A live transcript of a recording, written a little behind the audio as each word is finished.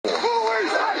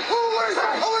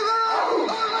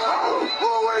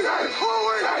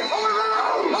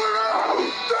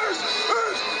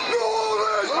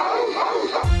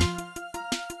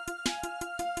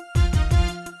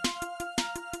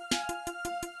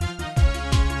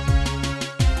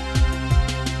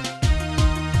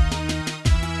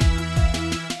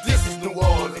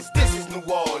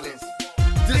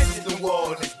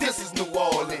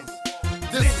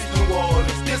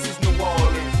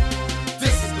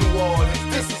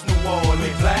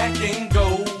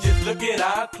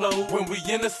clothes when we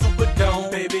in the Superdome.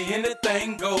 Baby,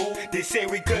 anything go. They say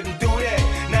we couldn't do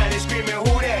that. Now they screaming,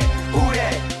 who that? Who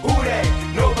that? Who that?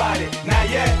 Nobody, not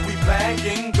yet. We black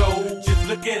and gold. Just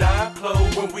look at our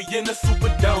clothes when we in the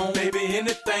Superdome. Baby,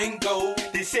 anything go.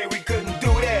 They say we couldn't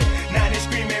do that. Now they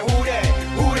screaming, who that?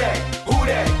 Who that? Who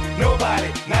that? Nobody,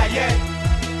 not yet.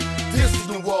 This is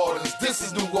New Orleans. This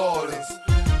is New Orleans.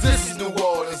 This is New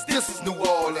Orleans. This is New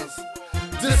Orleans.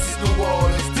 This is New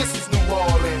Orleans. This is New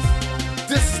Orleans.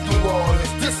 This is New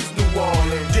Orleans. This is New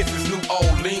Orleans. This is New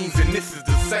Orleans and this is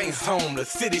the Saints home. The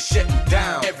city shutting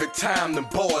down every time the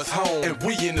boys home. And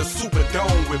we in the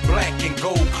Superdome with black and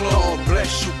gold clothes. God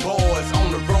bless you boys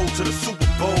on the road to the Super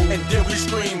Bowl. And then we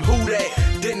scream who that?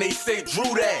 Then they say Drew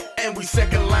that. And we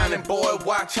second line and boy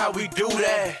watch how we do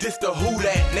that. This the Who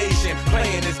That Nation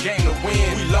playing this game to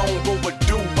win. We long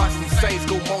overdue, watch some Saints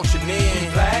go marching in.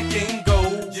 We black and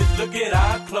gold, just look at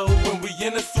our clothes when we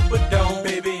in the Superdome.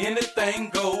 Baby, anything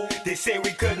go. They say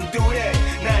we couldn't do that.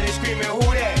 Now they screaming, who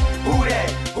that? Who that?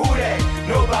 Who that?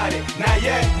 Nobody, not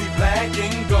yet. We black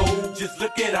and gold, just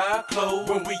look at our clothes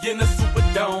when we in the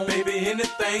Superdome. Baby,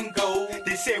 anything go.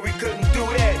 They say we couldn't do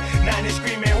that. Now they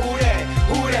screaming, who that?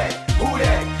 Who that? Who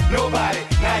that? Nobody,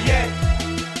 not yet.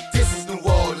 This is New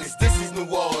Orleans. This is New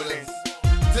Orleans.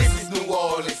 This is New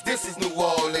Orleans. This is New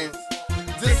Orleans.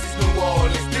 This is New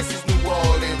Orleans. This is New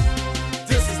Orleans.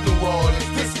 This is New Orleans.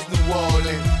 This is New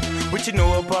Orleans. What you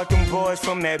know about them boys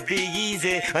from that Big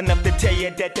Easy? Enough to tell you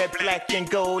that that black and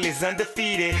gold is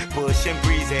undefeated. Bush and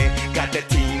Breezy got the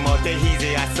team all the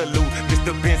easy. I salute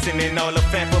Mr. Benson and all the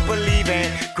fans for believing.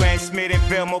 Grant Smith and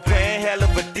Velmo playing hell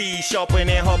of a D. Sharper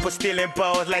than Harper stealing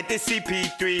balls like the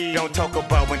CP3. Don't talk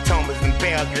about when Thomas and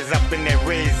Bell is up in that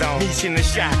red zone. Niche in the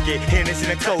Shocket,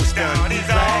 Henderson and Coast down. We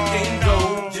black and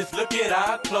gold, just look at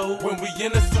our clothes when we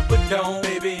in the Superdome.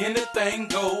 Baby, anything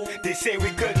go. They say we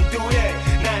couldn't do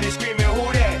that. Now they screaming,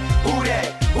 who that? Who that?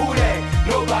 Who that?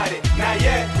 Nobody, not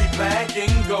yet. We black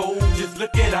and gold, just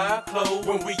look at our clothes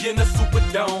when we in the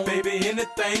Superdome. Baby,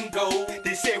 anything go.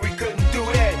 They say we couldn't do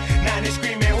that. Now they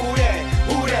screaming, who that?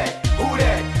 Who that? Who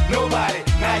that? Nobody,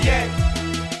 not yet.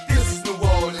 This is New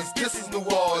Orleans. This is New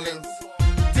Orleans.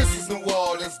 This is New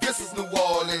Orleans. This is New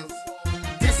Orleans.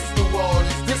 This is New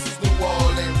Orleans. This is New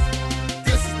Orleans.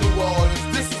 This is New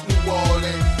Orleans. This is New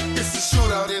Orleans. It's a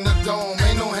shootout in the dome.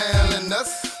 Ain't no handling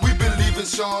us. We believe in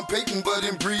Sean Payton, but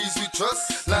in Breeze we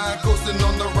trust. Line coasting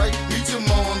on the right, reach him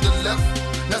on the left.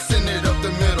 Now send it up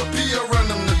the middle. P.O. run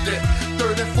them to death.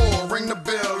 34, ring the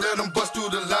bell, let them bust through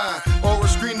the line. Or a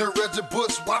screener, Reggie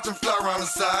Bush, watch him fly around the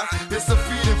side. It's a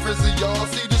feeding frenzy, y'all.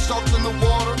 See the sharks in the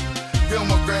water?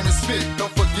 Filmer, Granny Smith,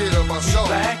 don't forget about Shaw.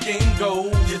 Black and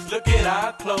gold, just look at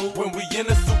our clothes when we in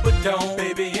the Superdome.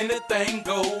 Baby, anything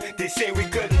go. They say we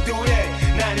couldn't do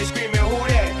that. Now they screaming, who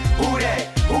that? Who that?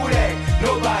 Who that?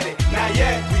 Nobody, not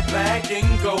yet. We black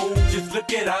and gold, just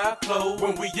look at our clothes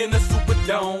when we in the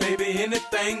Superdome. Baby,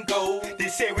 anything go. They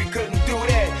say we couldn't do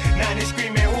that. Now they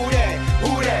screaming, who that?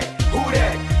 Who that? Who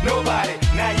that? Nobody,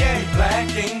 not yet. We black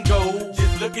and gold,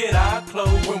 just look at our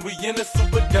clothes when we in the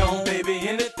Superdome. Baby,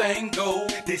 anything go.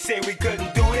 They say we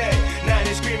couldn't do that. Now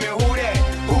they screaming, who that?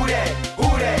 Who that? Who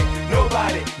that?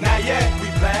 Nobody, not yet. We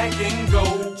black and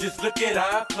gold, just look at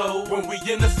our clothes when we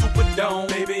in the Superdome.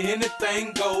 Baby,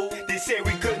 anything go. They say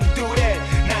we couldn't do that.